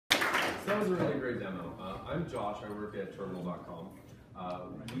So that was a really great demo. I'm Josh, I work at Terminal.com.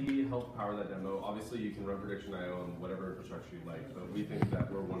 We help power that demo. Obviously you can run Prediction.io on whatever infrastructure you like, but we think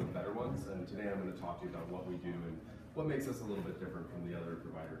that we're one of the better ones, and today I'm going to talk to you about what we do and what makes us a little bit different from the other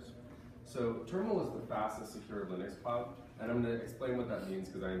providers. So Terminal is the fastest secure Linux cloud, and I'm going to explain what that means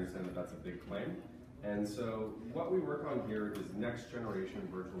because I understand that that's a big claim. And so what we work on here is next generation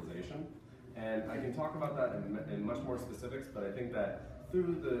virtualization, and I can talk about that in much more specifics, but I think that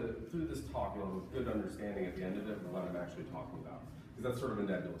through this talk you'll have a good understanding at the end of it of what I'm actually talking about, because that's sort of a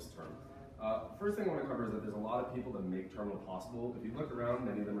nebulous term. First thing I want to cover is that there's a lot of people that make Terminal possible. If you look around,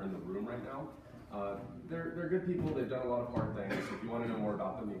 many of them are in the room right now. They're good people, they've done a lot of hard things. So if you want to know more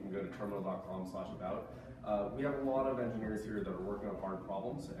about them, you can go to Terminal.com/about. We have a lot of engineers here that are working on hard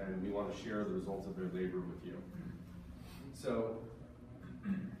problems, and we want to share the results of their labor with you. So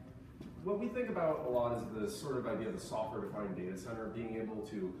what we think about a lot is the sort of idea of the software-defined data center, being able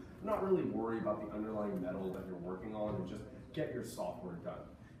to not really worry about the underlying metal that you're working on and just get your software done.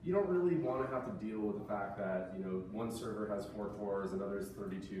 You don't really want to have to deal with the fact that, you know, one server has 4 cores, another is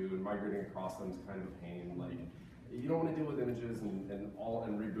 32, and migrating across them is kind of a pain. Like, you don't want to deal with images and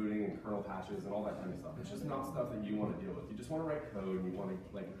rebooting and kernel patches and all that kind of stuff. It's just not stuff that you want to deal with. You just want to write code and you want to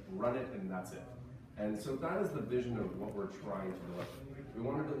like run it, and that's it. And so that is the vision of what we're trying to deliver. We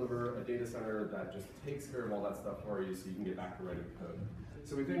want to deliver a data center that just takes care of all that stuff for you so you can get back to writing code.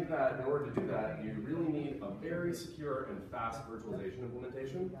 So we think that in order to do that, you really need a very secure and fast virtualization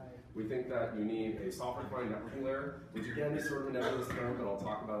implementation. We think that you need a software-defined networking layer, which again is sort of a nebulous term, but I'll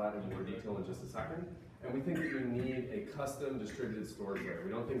talk about that in more detail in just a second. And we think that you need a custom distributed storage layer.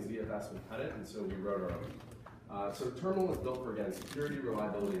 We don't think ZFS would cut it, and so we wrote our own. So Terminal is built for, again, security,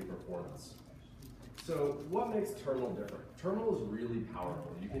 reliability, and performance. So what makes Terminal different? Terminal is really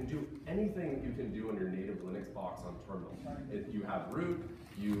powerful. You can do anything you can do on your native Linux box on Terminal. You have root,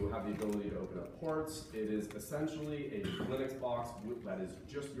 you have the ability to open up ports. It is essentially a Linux box that is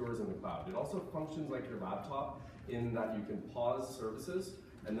just yours in the cloud. It also functions like your laptop in that you can pause services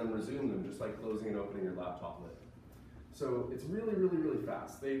and then resume them, just like closing and opening your laptop lid. So it's really, really, really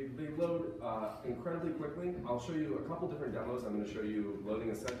fast. They load incredibly quickly. I'll show you a couple different demos. I'm going to show you loading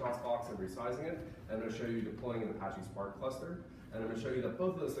a CentOS box and resizing it. And I'm going to show you deploying an Apache Spark cluster. And I'm going to show you that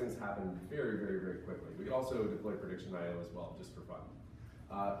both of those things happen very, very, very quickly. We can also deploy Prediction.io as well, just for fun.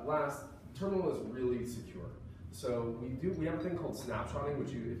 Last, Terminal is really secure. So we have a thing called snapshotting, which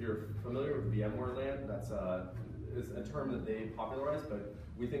if you're familiar with VMware land, that's is a term that they popularized, but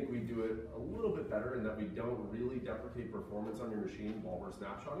we think we do it a little bit better in that we don't really deprecate performance on your machine while we're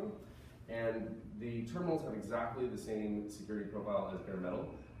snapshotting. And the terminals have exactly the same security profile as bare metal,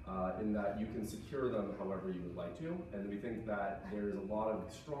 in that you can secure them however you would like to. And we think that there's a lot of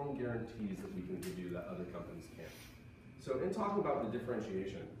strong guarantees that we can give you that other companies can't. So in talking about the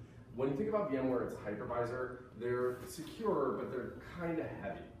differentiation, when you think about VMware, it's a hypervisor. They're secure, but they're kind of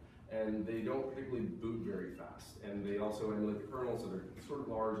heavy. And they don't particularly boot very fast. And they also emulate the kernel, so they're sort of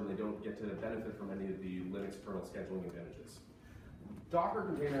large and they don't get to benefit from any of the Linux kernel scheduling advantages. Docker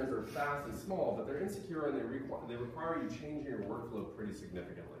containers are fast and small, but they're insecure and they require you changing your workflow pretty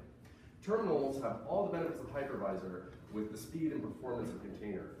significantly. Terminals have all the benefits of hypervisor with the speed and performance of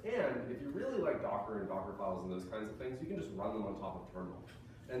container. And if you really like Docker and Docker files and those kinds of things, you can just run them on top of Terminal.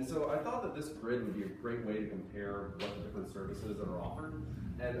 And so I thought that this grid would be a great way to compare what the different services that are offered.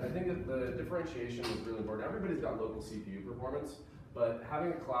 And I think that the differentiation is really important. Everybody's got local CPU performance, but having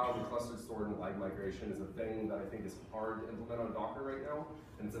a cloud and clustered storage and lag migration is a thing that I think is hard to implement on Docker right now,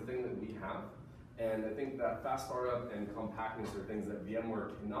 and it's a thing that we have. And I think that fast startup and compactness are things that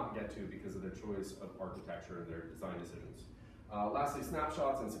VMware cannot get to because of their choice of architecture and their design decisions. Lastly,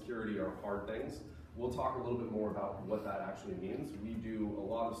 snapshots and security are hard things. We'll talk a little bit more about what that actually means. We do a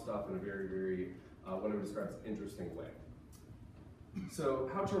lot of stuff in a very, very, what I would describe as interesting way. So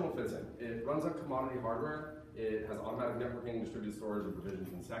how Terminal fits in. It runs on commodity hardware. It has automatic networking, distributed storage, and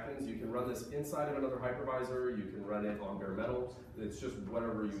provisions in seconds. You can run this inside of another hypervisor. You can run it on bare metal. It's just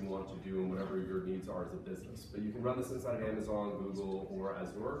whatever you want to do and whatever your needs are as a business. But you can run this inside of Amazon, Google, or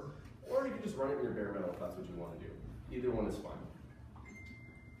Azure, or you can just run it in your bare metal if that's what you want to do. Either one is fine.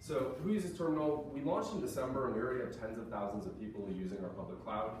 So who uses Terminal? We launched in December and we already have tens of thousands of people using our public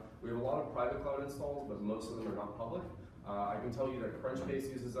cloud. We have a lot of private cloud installs, but most of them are not public. I can tell you that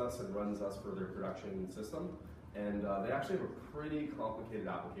Crunchbase uses us and runs us for their production system. And they actually have a pretty complicated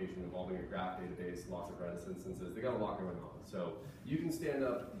application involving a graph database, lots of Redis instances. They got a lot going on. So you can stand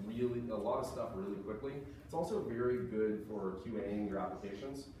up a lot of stuff really quickly. It's also very good for QAing your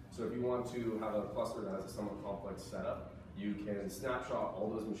applications. So if you want to have a cluster that has a somewhat complex setup, you can snapshot all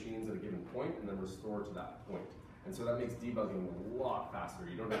those machines at a given point and then restore to that point. And so that makes debugging a lot faster.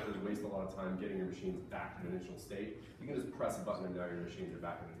 You don't have to waste a lot of time getting your machines back in initial state. You can just press a button and now your machines are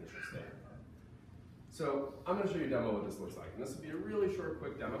back in initial state. So I'm going to show you a demo of what this looks like. And this will be a really short,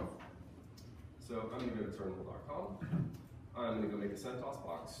 quick demo. So I'm going to go to Terminal.com. I'm going to go make a CentOS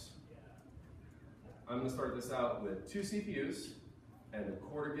box. I'm going to start this out with 2 CPUs and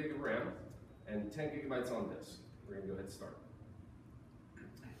a 1/4 gig of RAM and 10 gigabytes on disk. We're going to go ahead and start.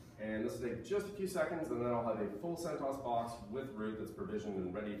 And this will take just a few seconds, and then I'll have a full CentOS box with root that's provisioned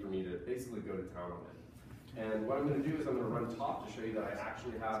and ready for me to basically go to town on it. And what I'm going to do is I'm going to run top to show you that I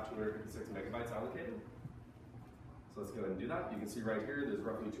actually have 256 megabytes allocated. So let's go ahead and do that. You can see right here, there's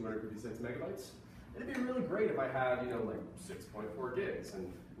roughly 256 megabytes. It'd be really great if I had, like 6.4 gigs.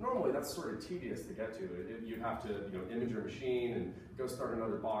 And normally that's sort of tedious to get to. You'd have to, image your machine and go start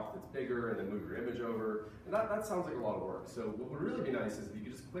another box that's bigger and then move your image over. And that sounds like a lot of work. So what would really be nice is if you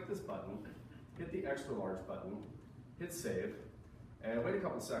could just click this button, hit the extra large button, hit save, and wait a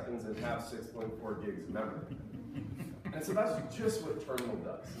couple seconds and have 6.4 gigs of memory. And so that's just what Terminal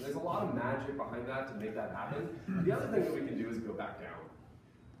does. And there's a lot of magic behind that to make that happen. The other thing that we can do is go back down.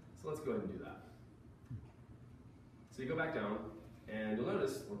 So let's go ahead and do that. So you go back down, and you'll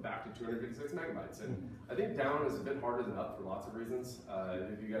notice we're back to 256 megabytes. And I think down is a bit harder than up for lots of reasons.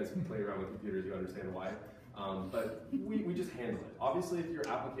 If you guys play around with computers, you understand why. But we just handle it. Obviously, if your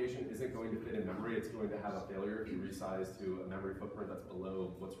application isn't going to fit in memory, it's going to have a failure if you resize to a memory footprint that's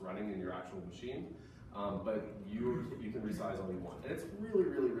below what's running in your actual machine. But you can resize all you want. And it's really,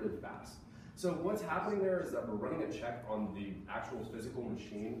 really, really fast. So what's happening there is that we're running a check on the actual physical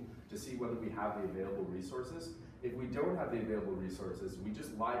machine to see whether we have the available resources. If we don't have the available resources, we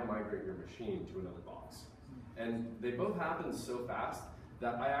just live migrate your machine to another box. And they both happen so fast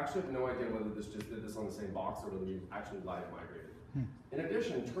that I actually have no idea whether this just did this on the same box or whether we actually live migrated. In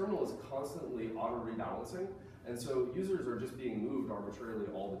addition, Terminal is constantly auto-rebalancing, and so users are just being moved arbitrarily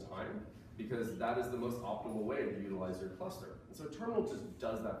all the time because that is the most optimal way to utilize your cluster. And so Terminal just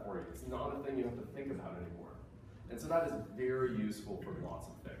does that for you. It's not a thing you have to think about anymore. And so that is very useful for lots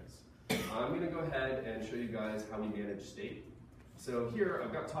of things. I'm going to go ahead and show you guys how we manage state. So here,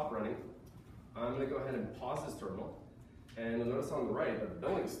 I've got top running. I'm going to go ahead and pause this terminal. And you'll notice on the right that the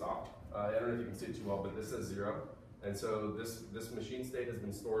billing stopped. I don't know if you can see it too well, but this says 0. And so this machine state has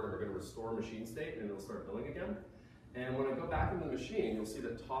been stored, and we're going to restore machine state, and it'll start billing again. And when I go back into the machine, you'll see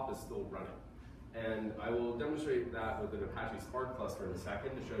that top is still running. And I will demonstrate that with an Apache Spark cluster in a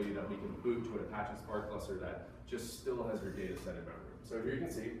second to show you that we can boot to an Apache Spark cluster that just still has your data set in memory. So here you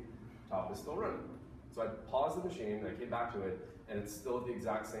can see, top is still running. So I paused the machine, and I came back to it, and it's still at the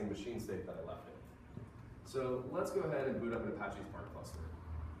exact same machine state that I left it. So let's go ahead and boot up an Apache Spark cluster.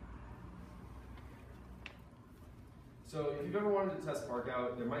 So if you've ever wanted to test Spark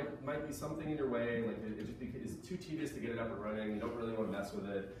out, there might be something in your way, like it just is too tedious to get it up and running, you don't really want to mess with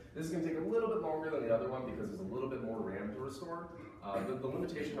it. This is going to take a little bit longer than the other one because there's a little bit more RAM to restore. The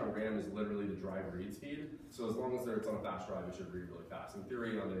limitation on RAM is literally the drive read speed. So as long as it's on a fast drive, it should read really fast. In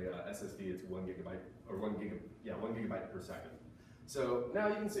theory, on the SSD, it's 1 gigabyte or 1 gigabyte per second. So now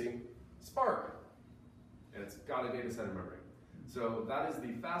you can see Spark, and it's got a data set in memory. So that is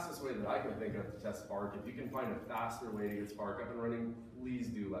the fastest way that I can think of to test Spark. If you can find a faster way to get Spark up and running, please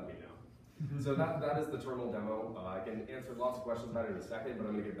do let me know. So that is the Terminal demo. I can answer lots of questions about it in a second, but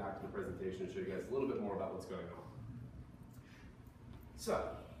I'm going to get back to the presentation and show you guys a little bit more about what's going on. So,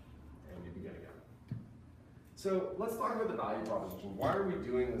 and we begin again. So let's talk about the value proposition. Why are we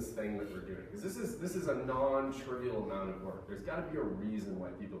doing this thing that we're doing? Because this is a non-trivial amount of work. There's got to be a reason why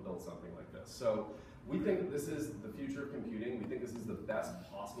people build something like this. So we think this is the future of computing. We think this is the best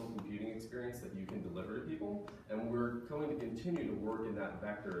possible computing experience that you can deliver to people, and we're going to continue to work in that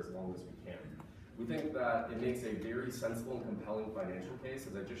vector as long as we can. We think that it makes a very sensible and compelling financial case.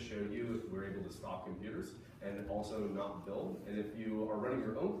 As I just showed you, we're able to stop computers and also not build. And if you are running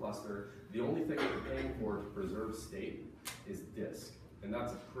your own cluster, the only thing that you're paying for to preserve state is disk. And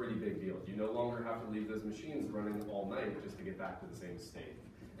that's a pretty big deal. You no longer have to leave those machines running all night just to get back to the same state.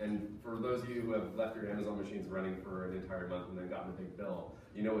 And for those of you who have left your Amazon machines running for an entire month and then gotten a big bill,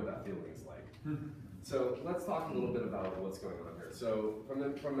 you know what that feeling is like. So let's talk a little bit about what's going on here. So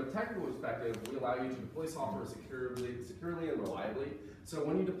from a technical perspective, we allow you to deploy software securely and reliably. So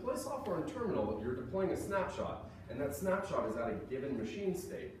when you deploy software in Terminal, you're deploying a snapshot, and that snapshot is at a given machine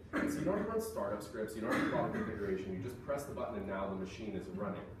state. And so you don't have to run startup scripts, you don't have to run configuration, you just press the button and now the machine is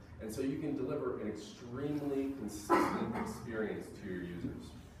running. And so you can deliver an extremely consistent experience to your users.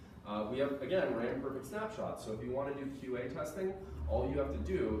 We have, again, RAM perfect snapshots. So if you want to do QA testing, all you have to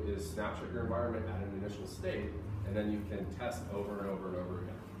do is snapshot your environment at an initial state, and then you can test over and over and over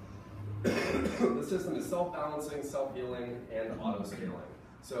again. The system is self-balancing, self-healing, and auto-scaling.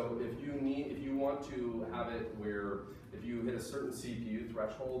 So if you want to have it where if you hit a certain CPU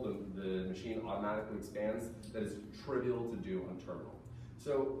threshold, the machine automatically expands, that is trivial to do on Terminal.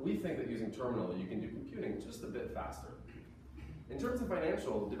 So we think that using Terminal, you can do computing just a bit faster. In terms of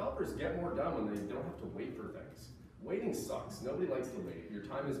financial, developers get more done when they don't have to wait for things. Waiting sucks. Nobody likes to wait. Your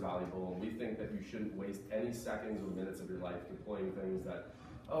time is valuable, and we think that you shouldn't waste any seconds or minutes of your life deploying things that,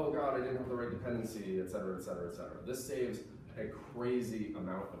 oh God, I didn't have the right dependency, et cetera, et cetera, et cetera. This saves a crazy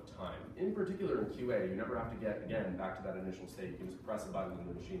amount of time. In particular in QA, you never have to get, again, back to that initial state. You can just press a button and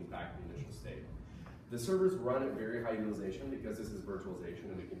the machine's back to the initial state. The servers run at very high utilization because this is virtualization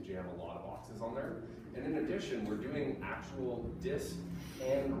and we can jam a lot of boxes on there. And in addition, we're doing actual disk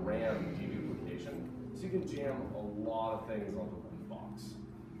and RAM deduplication, so you can jam a lot of things onto one box.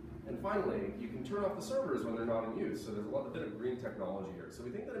 And finally, you can turn off the servers when they're not in use, so there's a bit of green technology here. So we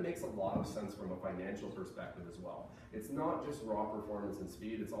think that it makes a lot of sense from a financial perspective as well. It's not just raw performance and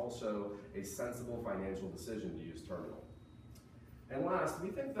speed, it's also a sensible financial decision to use Terminal. And last, we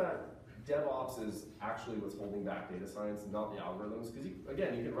think that DevOps is actually what's holding back data science, not the algorithms. Because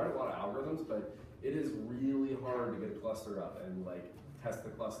again, you can write a lot of algorithms, but it is really hard to get a cluster up and like test the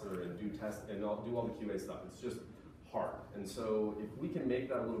cluster and do all the QA stuff. It's just hard. And so if we can make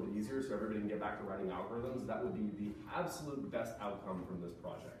that a little bit easier so everybody can get back to writing algorithms, that would be the absolute best outcome from this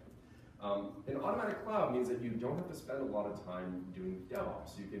project. An automatic cloud means that you don't have to spend a lot of time doing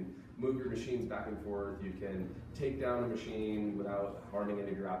DevOps. You can move your machines back and forth. You can take down a machine without harming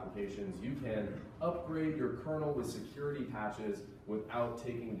any of your applications. You can upgrade your kernel with security patches without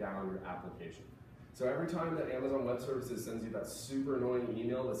taking down your application. So every time that Amazon Web Services sends you that super annoying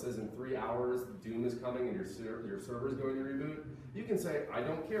email that says in 3 hours Doom is coming and your server is going to reboot, you can say, I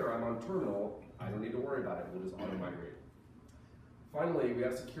don't care, I'm on Terminal, I don't need to worry about it, we'll just auto-migrate. Finally, we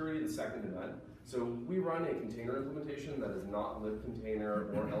have security, the second event. So we run a container implementation that is not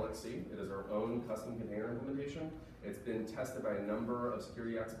libcontainer or LXC. It is our own custom container implementation. It's been tested by a number of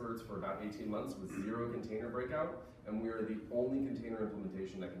security experts for about 18 months with 0 container breakout, and we are the only container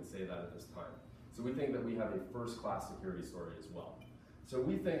implementation that can say that at this time. So we think that we have a first-class security story as well. So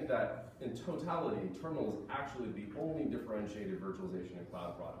we think that in totality, Terminal is actually the only differentiated virtualization and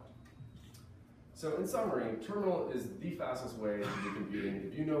cloud product. So in summary, Terminal is the fastest way to do computing.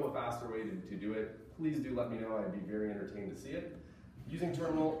 If you know a faster way to do it, please do let me know. I'd be very entertained to see it. Using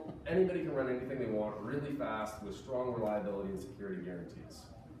Terminal, anybody can run anything they want really fast with strong reliability and security guarantees.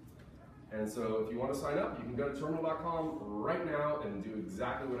 And so if you want to sign up, you can go to Terminal.com right now and do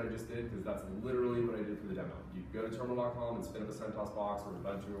exactly what I just did, because that's literally what I did for the demo. You can go to Terminal.com and spin up a CentOS box or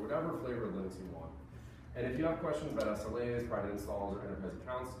Ubuntu or whatever flavor of Linux you want. And if you have questions about SLAs, private installs, or enterprise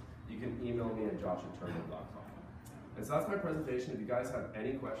accounts, you can email me at josh@terminal.com. And so that's my presentation. If you guys have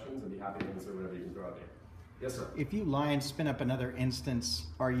any questions, I'd be happy to answer whatever you can throw out there. Yes, sir. If you lie and spin up another instance,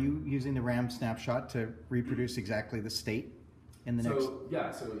 are you using the RAM snapshot to reproduce exactly the state in the next?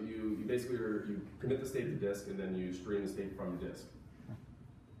 Yeah, so you basically you commit the state to disk and then you stream the state from disk.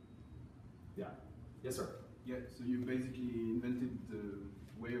 Yeah. Yes, sir. Yeah, so you basically invented the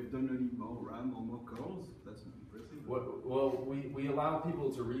way of downloading more RAM or more cores. That's impressive. Well, we allow people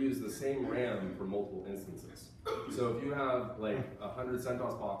to reuse the same RAM for multiple instances. So if you have like 100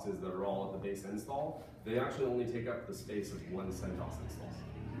 CentOS boxes that are all at the base install, they actually only take up the space of one CentOS install.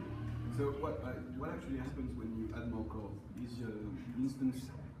 So what actually happens when you add more cores? Is your instance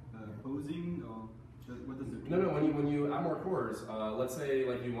pausing, or what does it mean? No, when you add more cores, let's say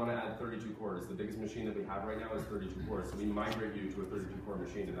like you want to add 32 cores. The biggest machine that we have right now is 32 cores. So we migrate you to a 32 core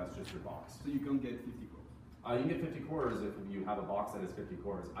machine and that's just your box. So you can't get 50 cores? You can get 50 cores if you have a box that has 50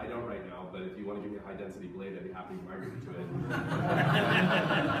 cores. I don't right now, but if you want to give me a high density blade, I'd be happy to migrate you to it.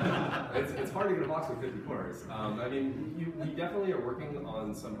 It's hard to get a box with 50 cores. I mean, we definitely are working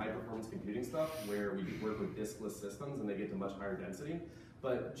on some high performance computing stuff where we work with diskless systems and they get to much higher density.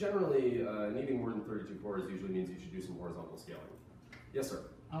 But generally, needing more than 32 cores usually means you should do some horizontal scaling. Yes, sir?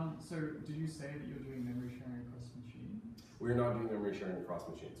 So did you say that you're doing memory sharing across machine? We're not doing memory sharing across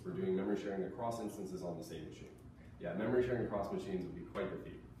machines. We're doing memory sharing across instances on the same machine. Yeah, memory sharing across machines would be quite the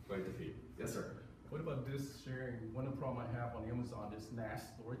feat. Quite the feat. Yes, sir? What about disk sharing? One problem I have on Amazon is NAS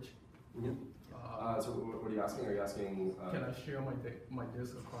storage. Mm-hmm. So what are you asking? Are you asking? Can I share my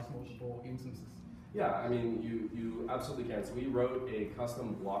disk across multiple instances? Yeah, I mean, you absolutely can. So we wrote a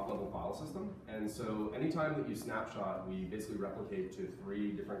custom block level file system. And so anytime that you snapshot, we basically replicate to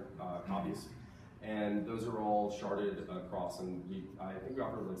 3 different copies. And those are all sharded across, and I think we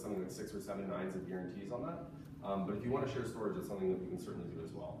offer like something like 6 or 7 nines of guarantees on that. But if you want to share storage, that's something that we can certainly do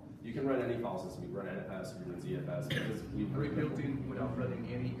as well. You can run any file system. You can run NFS, you can run ZFS, because we've Built in without running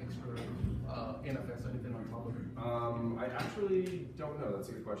any extra NFS or anything on top of it. I actually don't know. That's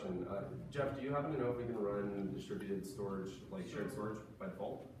a good question. Jeff, do you happen to know if we can run distributed storage, like shared storage by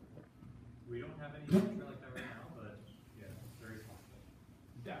default? We don't have any feature like that right now, but yeah, very possible.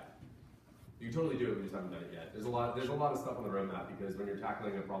 Yeah. You can totally do it, we just haven't done it yet. There's a lot of stuff on the roadmap because when you're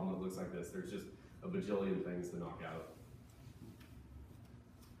tackling a problem that looks like this, there's just a bajillion things to knock out.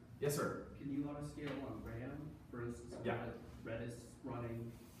 Yes, sir. Can you auto scale on RAM, for instance? Yeah. Redis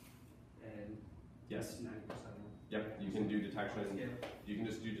running and Yes. 90%. Yep. You can do detection. Scale. You can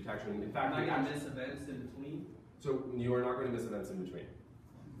just do detection. In Am fact, I we gonna actually, miss events in between? so you are not going to miss events in between.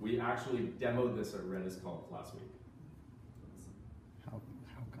 We actually demoed this at Redis Conf last week. How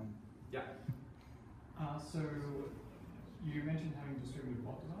come? Yeah. So you mentioned having distributed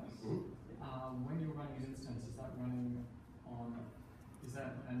block device. Mm-hmm. When you're running an instance, is that running on? Is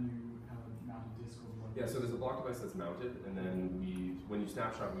that and you have a mounted disk or what? Yeah. So there's a block device that's mounted, and then when you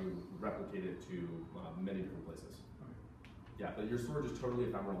snapshot, we replicate it to many different places. Okay. Yeah, but your storage is totally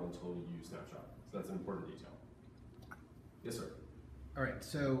ephemeral until you snapshot. So that's an important detail. Yes, sir. All right,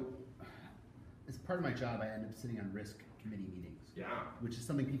 so as part of my job, I end up sitting on risk committee meetings, Yeah. which is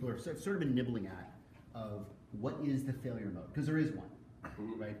something people are sort of been nibbling at of what is the failure mode, because there is one,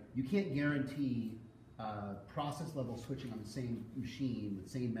 right? You can't guarantee process level switching on the same machine with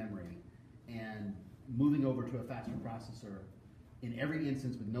same memory and moving over to a faster processor in every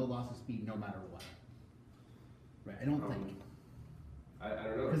instance with no loss of speed no matter what. Right, I don't think. I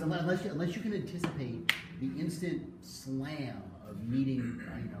don't know. Because unless you can anticipate the instant slam of needing,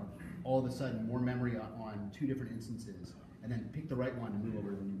 all of a sudden more memory on two different instances, and then pick the right one to move over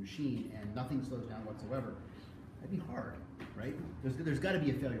to the new machine, and nothing slows down whatsoever, that'd be hard, right? There's got to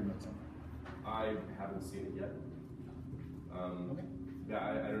be a failure mode somewhere. I haven't seen it yet. Okay.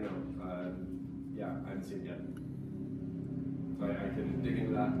 Yeah, I don't know. Yeah, I haven't seen it yet. So I can dig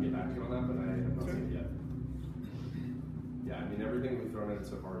into that and get back to you on that, but I have not seen it yet. Yeah, I mean, everything we've thrown at it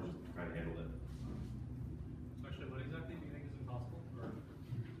so far has just kind of handled it. So actually, what exactly do you think is impossible?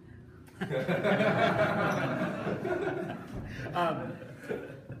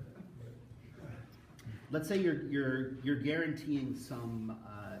 Let's say you're guaranteeing some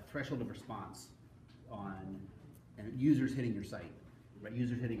threshold of response on users hitting your site, right?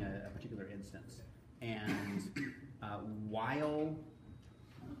 Users hitting a particular instance, and while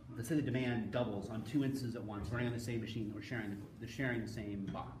let's say the demand doubles on two instances at once, running on the same machine, or sharing the same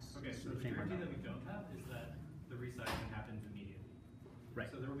box. Okay, so the same guarantee hardware. that we don't have is that the resizing happens immediately. Right.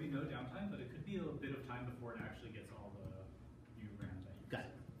 So there will be no downtime, but it could be a bit of time before it actually gets all the new RAM that you Got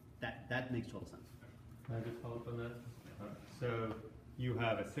it. That makes total sense. Can I just follow up on that? So you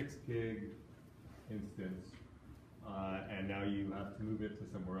have a 6 gig instance, and now you have to move it to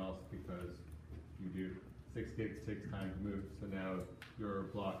somewhere else because you do 6 gigs takes time to move. So now you're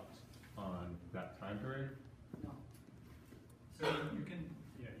blocked on that time period. No. So you can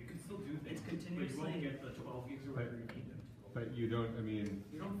still do things, It's but you won't continuously- get the 12 gigs or whatever you need them to. But you don't, I mean,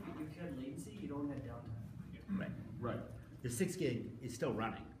 You had latency, you don't have downtime. Right. right. The 6 gig is still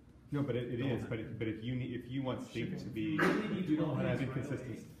running. No, but it The whole is, time. but if you want state to be, You really need you don't 12 have gigs right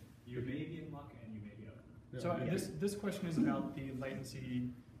inconsistency. away. You may be in luck and you may be out. So Yeah. this question is about the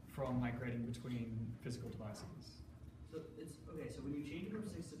latency from migrating between physical devices. So it's okay. So when you change it from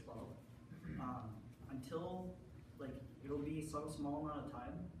 6 to 12, until it'll be some small amount of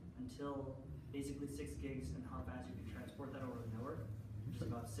time until basically 6 gigs and how fast you can transport that over the network, which is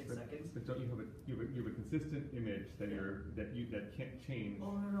about 6 seconds. But don't you have a consistent image that can't change?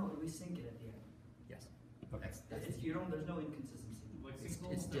 Oh no, we sync it at the end. Yes. Okay. There's no inconsistency. Like It's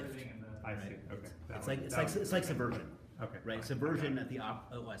signals and diffed. everything and I see. Okay. That It's one- like that one- subversion. Okay. Right, fine. subversion Okay. at the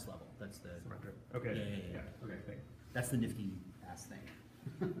OS level. That's the Okay. Yeah. Okay. Thanks. that's the nifty ass thing.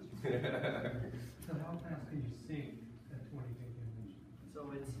 So how fast can you sync a 20 gig image?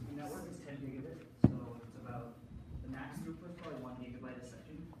 So its network is 10 gigabit. So it's about the max throughput is probably 1 gigabyte a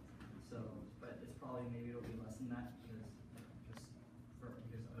second. So, but it's probably maybe it'll be less than that because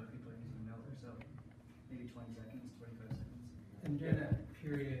other people are using the network. So maybe 20 seconds, 25 seconds. And during that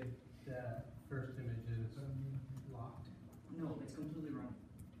period, that first image is locked. No, it's completely running.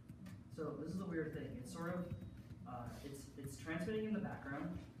 So this is the weird thing. It's sort of it's transmitting in the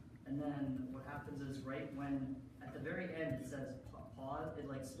background, and then what happens is right when at the very end it says pause, it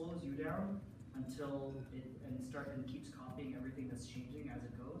slows you down until it keeps copying everything that's changing as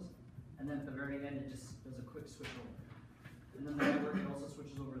it goes, and then at the very end it just does a quick switch over, and then the network it also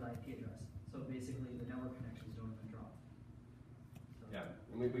switches over the IP address. So basically the network connections don't even drop. So Yeah,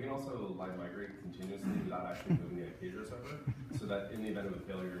 and we can also live migrate continuously without actually moving the IP address over, so that in the event of a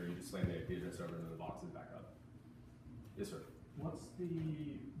failure, you just slam the IP address over and then the box is back up. Yes, sir. What's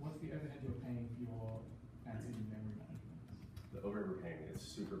the overhead you're paying for your fancy memory management? The overhead we're paying is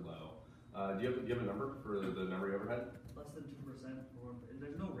super low. Do you have a number for the memory overhead? Less than 2%, or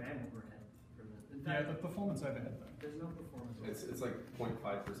there's no RAM overhead for this. In Yeah, fact, the performance overhead though. there's no performance overhead. It's like 0.5%.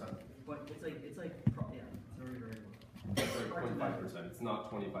 But it's like yeah, it's very very low. It's like 0.5%. It's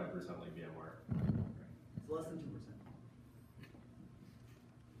not 25% like VMware. It's less than 2%.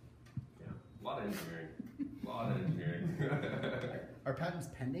 Yeah, a lot of engineering. A lot of engineering. Are patents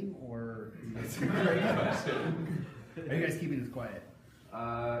pending, or That's a great question. are you guys keeping this quiet?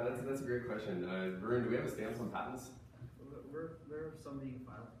 That's a great question. Varun, do we have a stance on patents? We're some being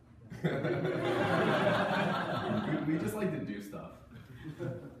filed. we just like to do stuff.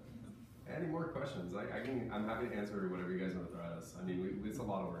 Any more questions? I'm happy to answer whatever you guys want to throw at us. I mean, it's a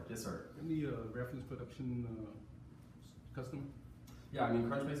lot of work. Yes, sir. Any reference production customer? Yeah, I mean,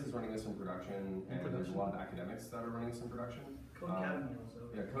 Crunchbase is running this in production, and there's a lot of academics that are running this in production. Code Academy also.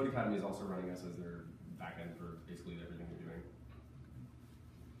 Yeah, Code Academy is also running us as their backend for basically everything they're doing.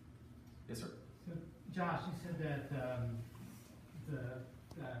 Yes, sir. So, Josh, you said that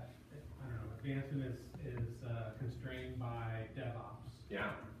I don't know, advancement is constrained by DevOps.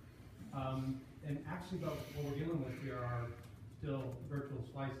 Yeah. And actually, what we're dealing with here are still virtual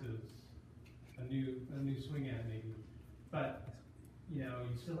slices, a new swing at maybe, but you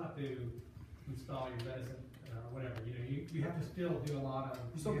still have to install your resident whatever. You have to still do a lot of.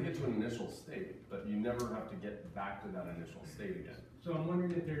 You still have to get to an initial state, but you never have to get back to that initial state again. So I'm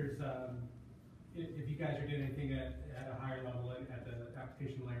wondering if there's if you guys are doing anything at a higher level, at the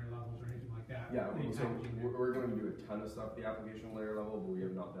application layer levels or anything like that. Yeah, Any so packaging there? we're going to do a ton of stuff at the application layer level, but we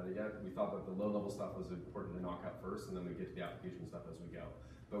have not done it yet. We thought that the low level stuff was important to knock out first, and then we get to the application stuff as we go.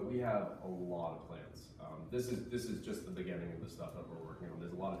 But we have a lot of plans. This is just the beginning of the stuff that we're working on.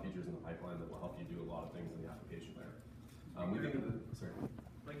 There's a lot of features in the pipeline that will help you do a lot of things in the application layer. We think of the, sorry.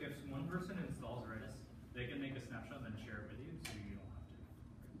 Like if one person installs Redis, they can make a snapshot and then share it with you, so you don't have to.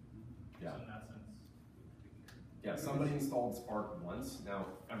 Yeah. So in that sense. Yeah, somebody installed Spark once, now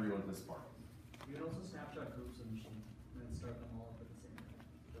everyone has Spark. You can also snapshot groups of machines and then start them all up at the same time.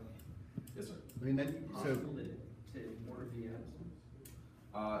 So, Yes, sir. I mean, so To import VMs?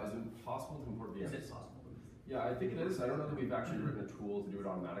 Is it possible to import VMs? Is it possible? Yeah, I think it is. I don't know that we've actually written a tool to do it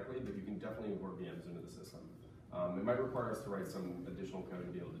automatically, but you can definitely import VMs into the system. It might require us to write some additional code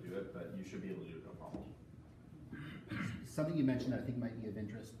to be able to do it, but you should be able to do it no problem. something you mentioned that I think might be of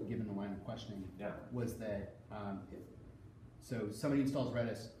interest, given the line of questioning, Yeah. was that so somebody installs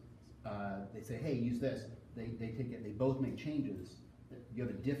Redis, they say, hey, use this. They take it. They both make changes. You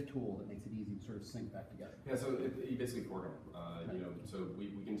have a diff tool that makes it easy to sort of sync back together. Yeah, so you basically fork them. So we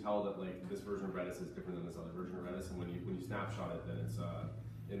can tell that like this version of Redis is different than this other version of Redis, and when you snapshot it, then it's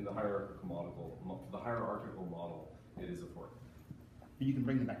in the hierarchical model. It is a fork. But you can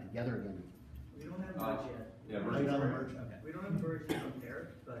bring them back together again. we don't have merge yet. Yeah, Oh, version you don't have a four. merge? Okay. We don't have merge to compare,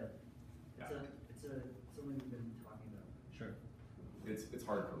 but Yeah. it's something we've been talking about. Sure. It's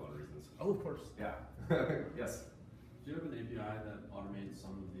hard for a lot of reasons. Oh, of course. Yeah. Yes. Do you have an API that automates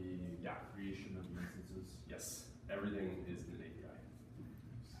some of the creation of the instances? Yes. Everything is an API.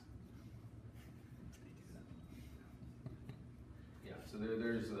 Yeah. So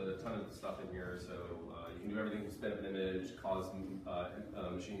there's a ton of stuff in here. So you can do everything from spin up an image, cause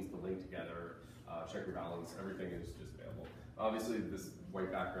machines to link together, check your balance. Everything is just available. Obviously, this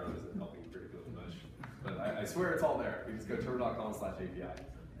white background isn't helping particularly much, but I swear it's all there. You just go to Terminal.com/API.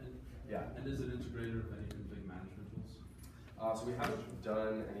 Yeah. And is it integrated with any config management tools? So we haven't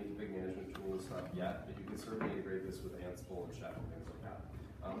done any config management tool stuff yet, but you can certainly integrate this with Ansible and Chef and things like that.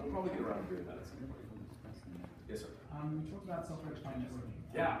 We'll probably get around to doing that at some point. Yes, sir. We talked about software-defined networking.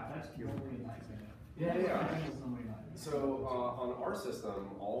 Yeah. That's really nice. Yeah. Somebody like So on our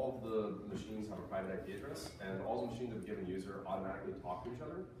system, all of the machines have a private IP address, and all the machines of a given user automatically talk to each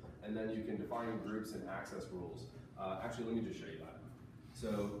other, and then you can define groups and access rules. Actually, let me just show you that.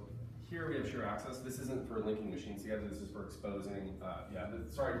 So here we have share access. This isn't for linking machines together. This is for exposing.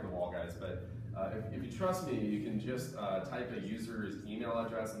 Sorry for the wall, guys, but if you trust me, you can just type a user's email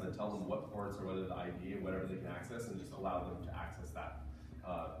address and then tell them what ports or whether the ID and whatever they can access, and just allow them to access that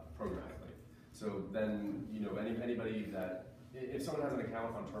programmatically. So then, anybody that, if someone has an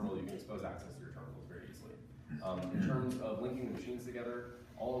account on Terminal, you can expose access to your terminals very easily. In terms of linking the machines together,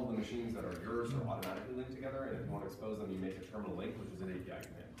 all of the machines that are yours are automatically linked together, and if you want to expose them, you make a terminal link, which is an API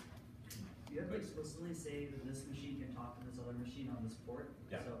command. You have to explicitly say that this machine can talk to this other machine on this port.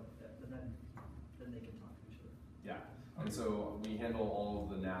 Yeah. So then they can talk to each other. Yeah. And so we handle all of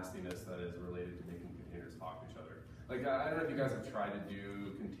the nastiness that is related to making containers talk to each other. Like, I don't know if you guys have tried to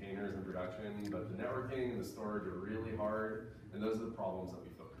do containers in production, but the networking and the storage are really hard, and those are the problems that we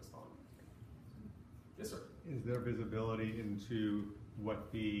focused on. Yes, sir? Is there visibility into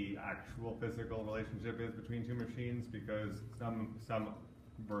what the actual physical relationship is between two machines? Because some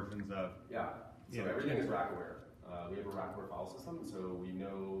versions of... Yeah, so everything is rack aware. We have a rack aware file system, so we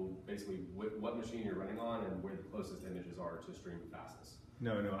know basically what machine you're running on and where the closest images are to stream the fastest.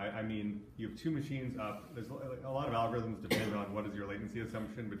 No, I mean, you have two machines up. There's a lot of algorithms depend on what is your latency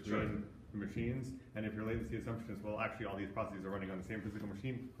assumption between the machines. And if your latency assumption is, well, actually all these processes are running on the same physical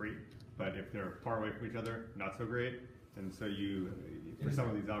machine, great. But if they're far away from each other, not so great. And so for some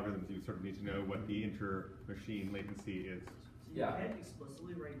of these algorithms, you sort of need to know what the inter-machine latency is. So you can't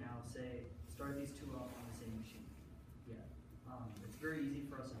explicitly right now say, start these two up on the same machine. Yeah. It's very easy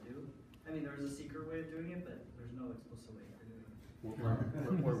for us to do. I mean, there's a secret way of doing it, but there's no explicit way of doing it.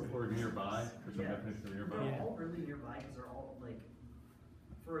 Or nearby, or some definition of nearby. They're all really nearby because they're all, like,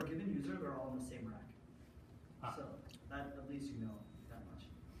 for a given user, they're all in the same rack. So, that, at least you know that much.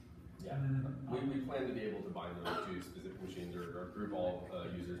 Yeah, we plan to be able to bind those two specific machines or group all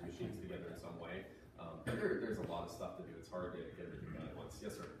users' machines together in some way. But there's a lot of stuff to do. It's hard to get everything done at once.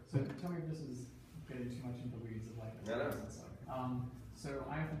 Yes, sir? So tell me if this is getting too much into the weeds of like No. so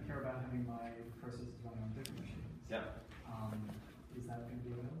I often care about having my processes running on different machines. Yeah. Is that going to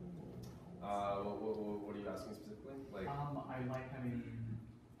be available? What are you asking specifically? Like, I like having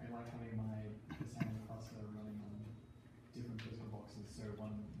my assembly cluster running on different physical boxes. So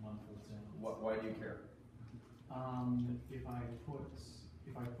one pulls in. why do you care?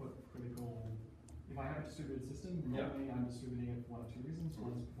 If I have a distributed system, normally I'm distributing it for one of two reasons.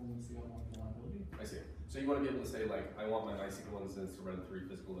 One is performance, the other one is reliability. I see. So you want to be able to say, like, I want my MySQL instance to run 3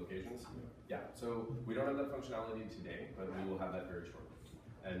 physical locations? Yeah. So we don't have that functionality today, but we will have that very shortly.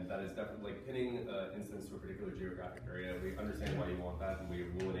 And that is definitely, like, pinning an instance to a particular geographic area. We understand why you want that, and we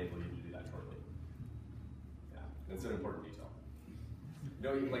will enable you to do that shortly. Yeah, it's an important detail. You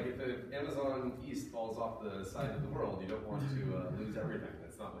know, like, if Amazon East falls off the side of the world, you don't want to lose everything.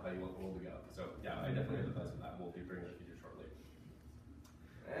 That's not how you want the world to go. So, yeah, I definitely empathize with that. We'll be bringing that feature shortly.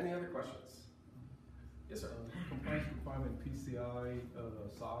 Any other questions? Yes, sir. Compliance requirement, PCI,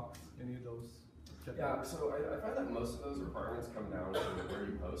 SOX, any of those? Yeah, so I find that most of those requirements come down to where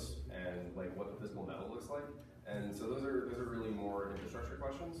you host and like what the physical metal looks like. And so those are really more infrastructure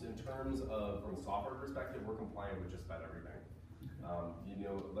questions. In terms of from a software perspective, we're compliant with just about everything. You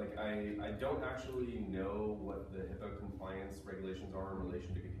know, like I don't actually know what the HIPAA compliance regulations are in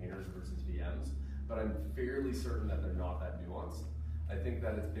relation to containers versus VMs, but I'm fairly certain that they're not that nuanced. I think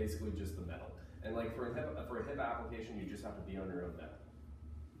that it's basically just the metal. And like for a HIPAA application, you just have to be on your own metal.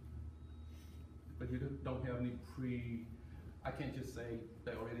 But you don't have any I can't just say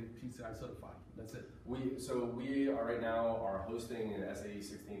they're already PCI certified. That's it. We are right now are hosting in SAE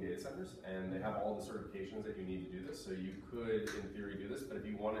 16 data centers, and they have all the certifications that you need to do this. So you could, in theory, do this. But if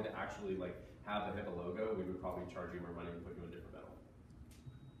you wanted to actually like have the HIPAA logo, we would probably charge you more money and put you in different metal.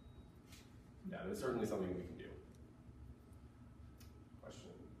 Yeah, it's certainly something we can do.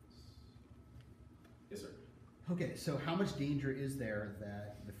 Questions? Yes, sir. Okay, so how much danger is there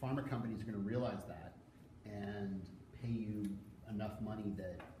that the pharma companies are going to realize that and pay you enough money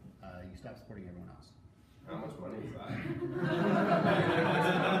that you stop supporting everyone else? How much money is that?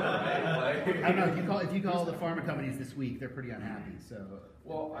 I don't know. If you call the pharma companies this week, they're pretty unhappy. So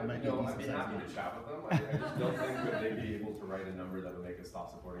well, I'd be happy to chat with them. I just don't think that they'd be able to write a number that would make us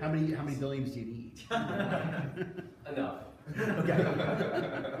stop supporting. How many billions do you need? Enough.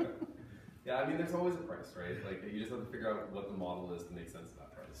 Okay. Yeah, I mean, there's always a price, right? Like, you just have to figure out what the model is to make sense of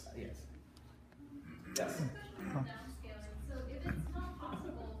that price. Yes. Yes. Downscaling. So if it's not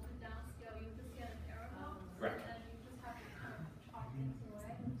possible to downscale, you just get an error box, Correct. and you just have to kind of chop things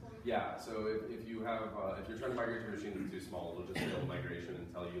away. Yeah. So if you have if you're trying to migrate your machine that's too small, it'll just fail migration and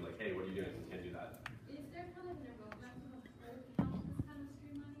tell you like, hey, what are you doing? You can't do that. Is there kind of an roadmap to help this kind of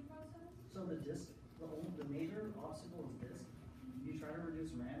streamlining process? So the disk, the major obstacle is disk. If you try to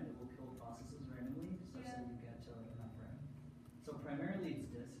reduce RAM, it will kill processes randomly, such that you get to like enough RAM. So primarily it's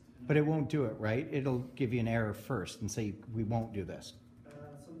disk. But it won't do it, right? It'll give you an error first and say, we won't do this.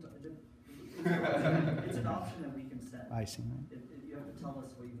 It's an option that we can set. I see. You have to tell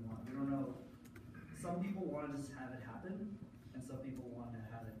us what you want. We don't know. Some people want to just have it happen, and some people want to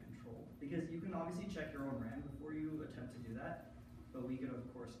have it controlled. Because you can obviously check your own RAM before you attempt to do that, but we can of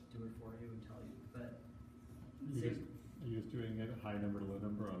course do it for you and tell you. But Are you just doing it high number to low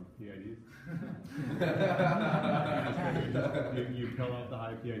number on PIDs? you kill off the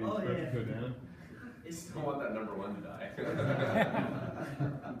high PIDs first, go down? priority Don't scale. want that number one to die.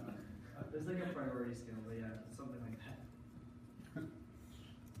 There's like a priority scale, but yeah, something like that.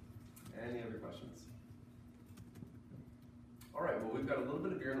 Any other questions? All right, well, we've got a little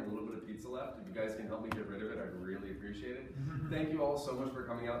bit of beer and a little bit of pizza left. If you guys can help me get rid of it, I'd really appreciate it. Thank you all so much for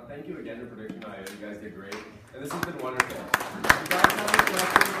coming out. Thank you again to Prediction.io. You guys did great. And this has been wonderful. You guys have